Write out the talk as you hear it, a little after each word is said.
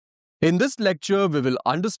In this lecture, we will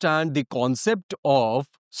understand the concept of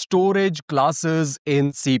storage classes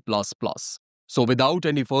in C++. So without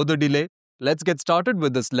any further delay, let's get started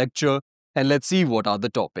with this lecture and let's see what are the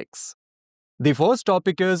topics. The first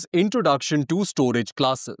topic is Introduction to Storage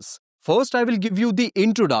Classes. First, I will give you the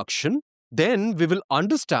introduction. Then we will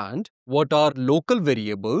understand what are local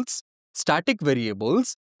variables, static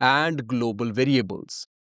variables, and global variables.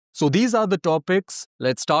 So these are the topics.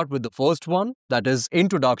 Let's start with the first one, that is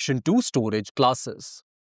Introduction to Storage Classes.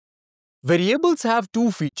 Variables have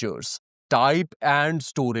two features, type and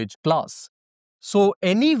storage class. So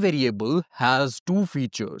any variable has two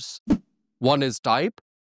features. One is type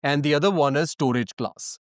and the other one is storage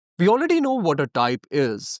class. We already know what a type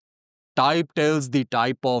is. Type tells the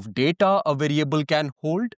type of data a variable can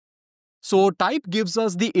hold. So type gives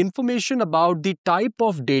us the information about the type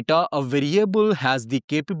of data a variable has the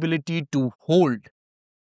capability to hold.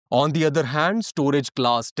 On the other hand, storage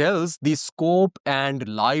class tells the scope and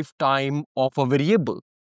lifetime of a variable.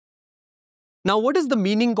 Now, what is the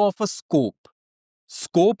meaning of a scope?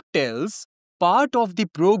 Scope tells part of the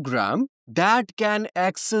program that can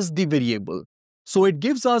access the variable. So it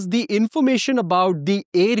gives us the information about the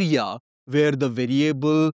area where the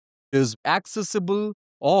variable is accessible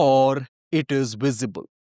or it is visible.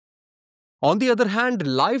 On the other hand,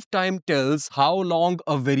 lifetime tells how long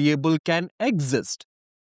a variable can exist.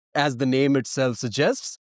 As the name itself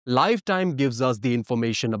suggests, lifetime gives us the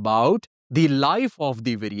information about the life of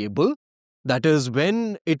the variable, that is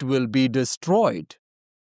when it will be destroyed.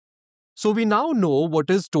 So we now know what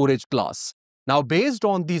is storage class. Now based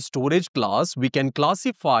on the storage class, we can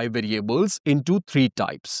classify variables into three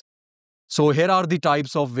types. So here are the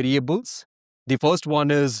types of variables. The first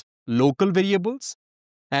one is local variables,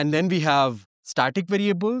 and then we have static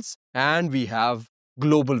variables, and we have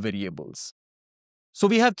global variables. So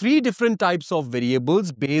we have three different types of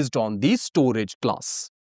variables based on the storage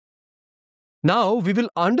class. Now we will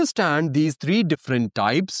understand these three different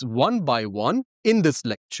types one by one in this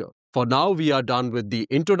lecture. For now, we are done with the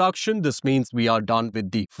introduction. This means we are done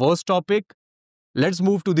with the first topic. Let's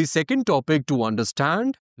move to the second topic to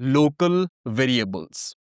understand local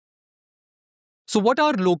variables. So what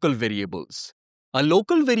are local variables? A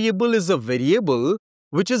local variable is a variable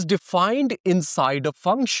which is defined inside a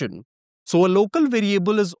function. So a local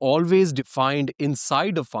variable is always defined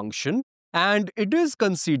inside a function and it is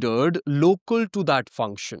considered local to that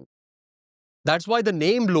function. That's why the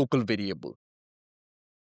name local variable.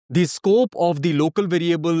 The scope of the local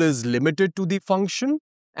variable is limited to the function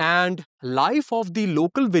and life of the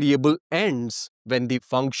local variable ends when the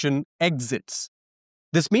function exits.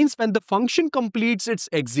 This means when the function completes its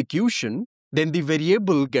execution, then the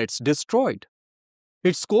variable gets destroyed.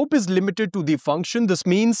 Its scope is limited to the function. This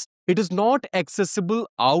means it is not accessible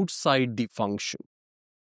outside the function.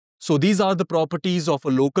 So these are the properties of a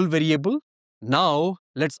local variable. Now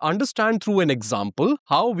let's understand through an example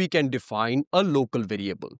how we can define a local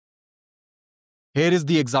variable. Here is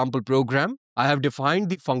the example program. I have defined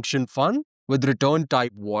the function fun with return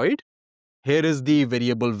type void. Here is the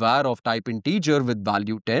variable var of type integer with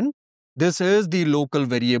value 10. This is the local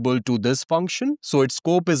variable to this function, so its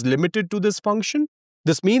scope is limited to this function.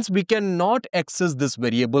 This means we cannot access this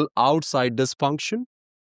variable outside this function.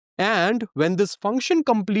 And when this function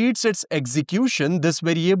completes its execution, this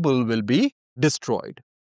variable will be destroyed.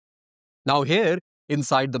 Now here,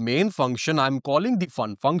 inside the main function, I am calling the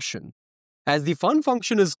fun function. As the fun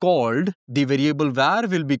function is called, the variable var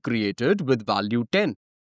will be created with value 10.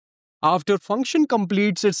 After function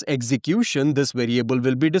completes its execution, this variable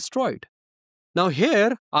will be destroyed. Now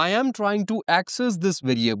here, I am trying to access this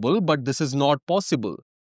variable, but this is not possible.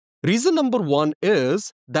 Reason number one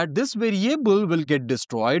is that this variable will get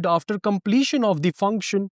destroyed after completion of the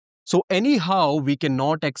function. So anyhow, we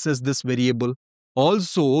cannot access this variable.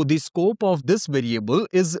 Also, the scope of this variable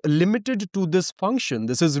is limited to this function.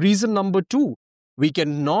 This is reason number two. We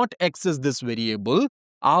cannot access this variable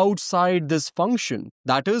outside this function,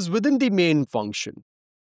 that is within the main function.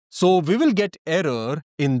 So we will get error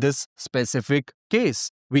in this specific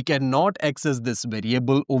case. We cannot access this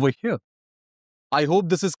variable over here. I hope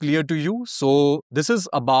this is clear to you. So this is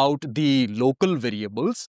about the local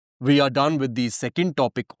variables. We are done with the second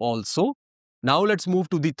topic also. Now let's move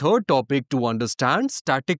to the third topic to understand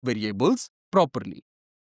static variables properly.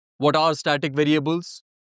 What are static variables?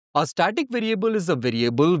 A static variable is a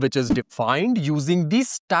variable which is defined using the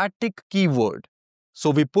static keyword. So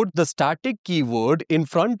we put the static keyword in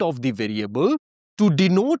front of the variable to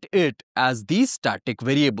denote it as the static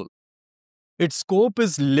variable. Its scope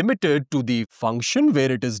is limited to the function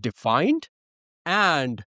where it is defined,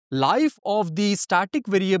 and life of the static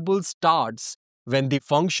variable starts when the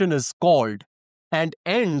function is called and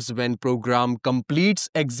ends when program completes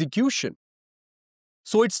execution.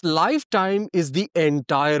 So its lifetime is the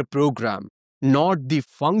entire program, not the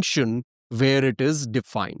function where it is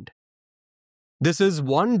defined. This is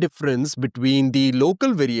one difference between the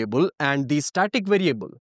local variable and the static variable.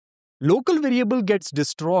 Local variable gets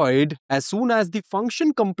destroyed as soon as the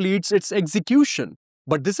function completes its execution,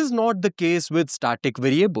 but this is not the case with static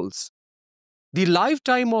variables. The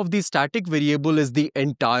lifetime of the static variable is the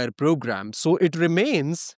entire program, so it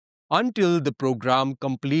remains until the program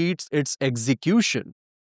completes its execution.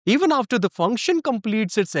 Even after the function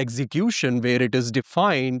completes its execution where it is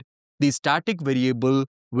defined, the static variable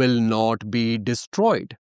will not be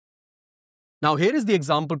destroyed. Now, here is the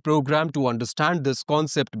example program to understand this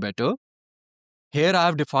concept better. Here I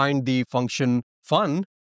have defined the function fun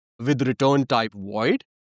with return type void.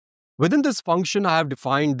 Within this function, I have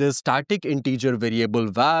defined this static integer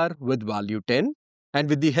variable var with value 10. And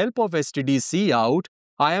with the help of stdcout,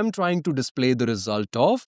 I am trying to display the result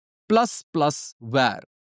of plus plus var.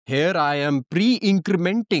 Here I am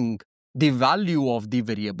pre-incrementing the value of the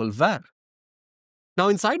variable var. Now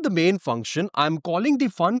inside the main function, I am calling the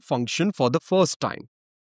fun function for the first time.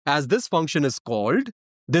 As this function is called,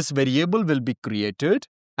 this variable will be created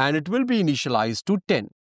and it will be initialized to 10.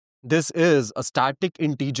 This is a static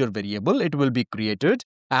integer variable. It will be created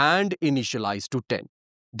and initialized to 10.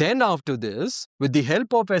 Then after this, with the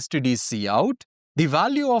help of stdcout, the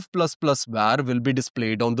value of plus plus var will be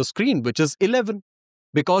displayed on the screen, which is 11.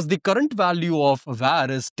 Because the current value of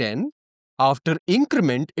var is 10, after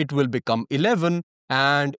increment, it will become 11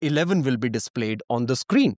 and 11 will be displayed on the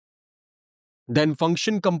screen. Then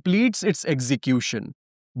function completes its execution.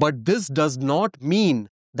 But this does not mean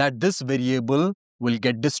that this variable will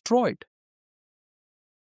get destroyed.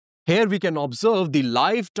 Here we can observe the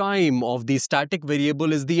lifetime of the static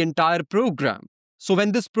variable is the entire program. So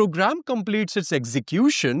when this program completes its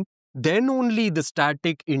execution, then only the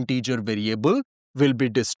static integer variable will be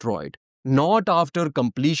destroyed, not after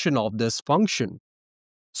completion of this function.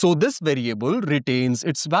 So this variable retains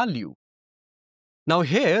its value. Now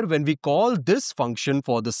here, when we call this function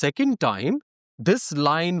for the second time, this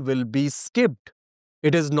line will be skipped.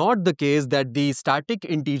 It is not the case that the static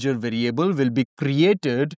integer variable will be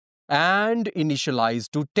created and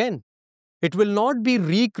initialized to 10. It will not be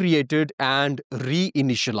recreated and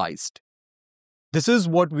reinitialized. This is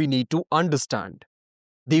what we need to understand.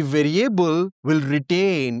 The variable will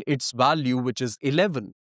retain its value, which is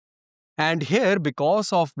 11. And here,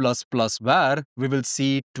 because of plus plus var, we will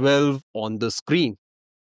see 12 on the screen.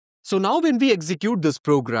 So now when we execute this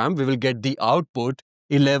program, we will get the output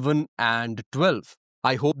 11 and 12.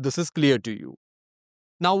 I hope this is clear to you.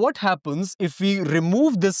 Now what happens if we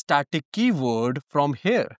remove this static keyword from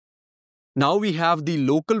here? Now we have the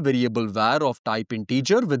local variable var of type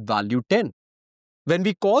integer with value 10. When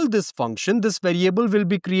we call this function, this variable will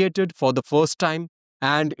be created for the first time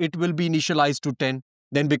and it will be initialized to 10.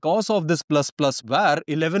 Then because of this plus plus var,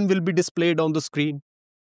 11 will be displayed on the screen.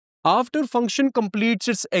 After function completes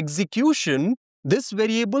its execution, this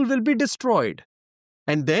variable will be destroyed.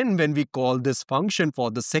 And then when we call this function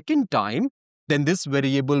for the second time, then this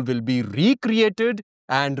variable will be recreated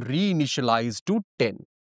and reinitialized to 10.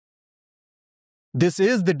 This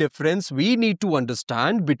is the difference we need to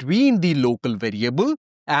understand between the local variable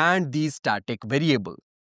and the static variable.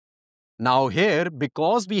 Now here,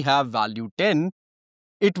 because we have value 10,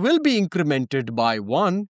 it will be incremented by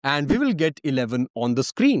 1 and we will get 11 on the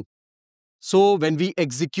screen. So when we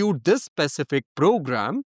execute this specific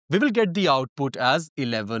program, we will get the output as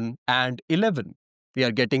 11 and 11. We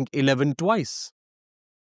are getting 11 twice.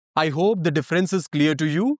 I hope the difference is clear to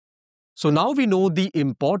you. So now we know the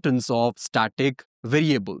importance of static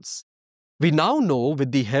variables. We now know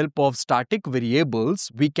with the help of static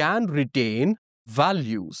variables, we can retain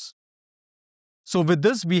values. So with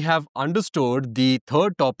this, we have understood the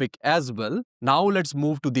third topic as well. Now let's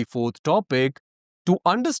move to the fourth topic to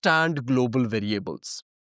understand global variables.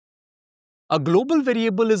 A global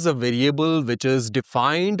variable is a variable which is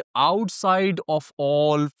defined outside of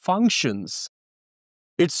all functions.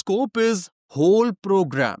 Its scope is whole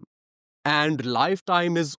program and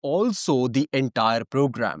lifetime is also the entire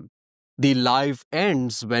program. The life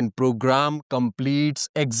ends when program completes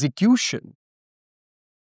execution.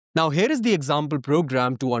 Now here is the example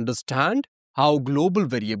program to understand how global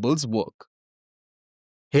variables work.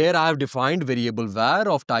 Here I have defined variable var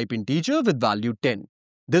of type integer with value 10.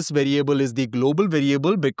 This variable is the global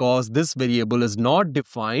variable because this variable is not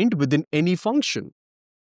defined within any function.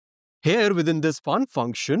 Here within this fun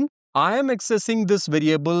function, I am accessing this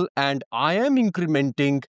variable and I am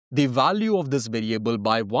incrementing the value of this variable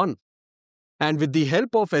by 1. And with the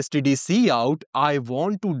help of stdcout, I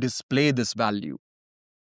want to display this value.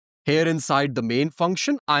 Here inside the main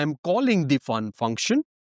function, I am calling the fun function.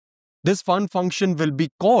 This fun function will be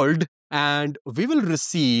called and we will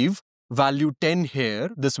receive value 10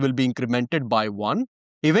 here. This will be incremented by 1.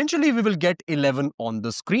 Eventually, we will get 11 on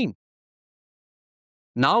the screen.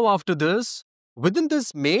 Now after this, within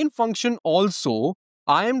this main function also,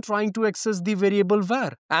 I am trying to access the variable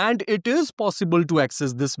var, and it is possible to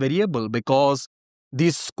access this variable because the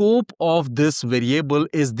scope of this variable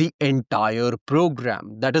is the entire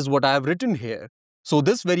program. That is what I have written here. So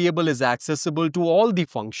this variable is accessible to all the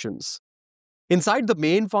functions. Inside the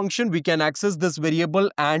main function, we can access this variable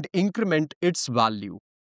and increment its value.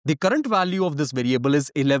 The current value of this variable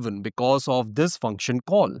is 11 because of this function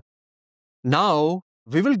call. Now,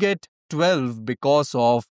 we will get 12 because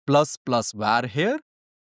of plus var here.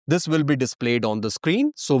 This will be displayed on the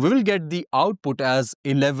screen. So we will get the output as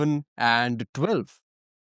 11 and 12.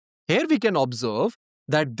 Here we can observe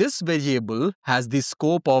that this variable has the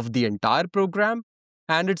scope of the entire program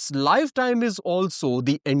and its lifetime is also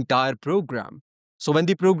the entire program. So when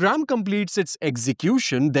the program completes its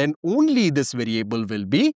execution, then only this variable will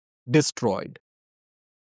be destroyed.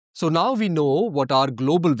 So now we know what are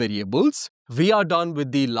global variables. We are done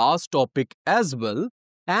with the last topic as well,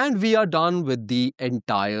 and we are done with the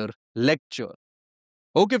entire lecture.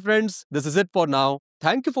 Okay friends, this is it for now.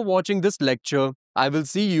 Thank you for watching this lecture. I will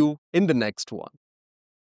see you in the next one.